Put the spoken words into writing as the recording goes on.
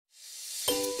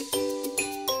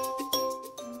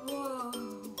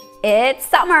It's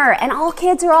summer and all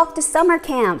kids are off to summer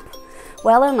camp.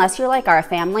 Well, unless you're like our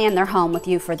family and they're home with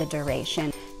you for the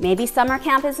duration. Maybe summer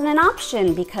camp isn't an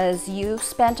option because you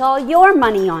spent all your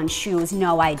money on shoes.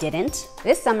 No, I didn't.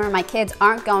 This summer, my kids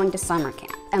aren't going to summer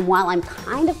camp. And while I'm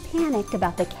kind of panicked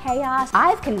about the chaos,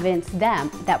 I've convinced them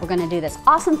that we're gonna do this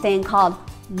awesome thing called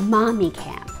Mommy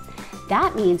Camp.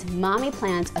 That means Mommy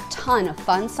plans a ton of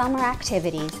fun summer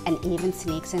activities and even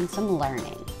sneaks in some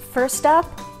learning. First up,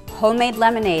 homemade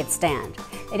lemonade stand.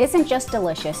 It isn't just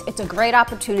delicious, it's a great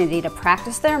opportunity to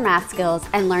practice their math skills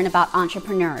and learn about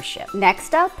entrepreneurship.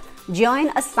 Next up, join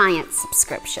a science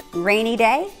subscription. Rainy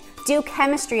day? Do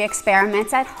chemistry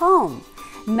experiments at home.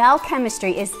 Mel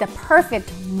Chemistry is the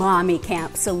perfect mommy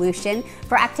camp solution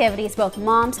for activities both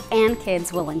moms and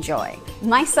kids will enjoy.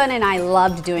 My son and I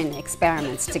loved doing the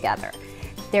experiments together.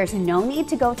 There's no need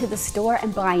to go to the store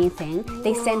and buy anything.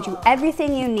 They send you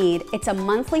everything you need. It's a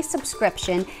monthly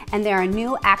subscription and there are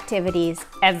new activities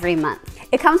every month.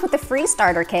 It comes with a free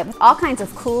starter kit with all kinds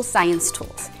of cool science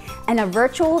tools and a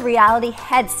virtual reality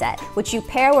headset which you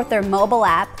pair with their mobile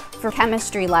app for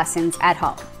chemistry lessons at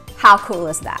home. How cool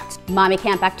is that? Mommy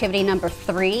Camp activity number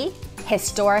 3,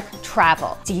 historic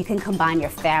travel. So you can combine your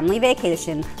family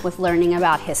vacation with learning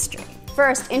about history.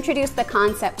 First, introduce the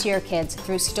concept to your kids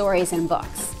through stories and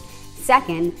books.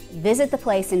 Second, visit the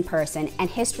place in person and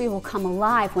history will come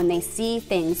alive when they see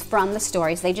things from the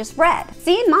stories they just read.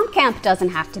 See, Mom Camp doesn't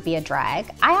have to be a drag.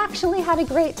 I actually had a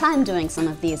great time doing some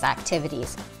of these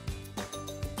activities.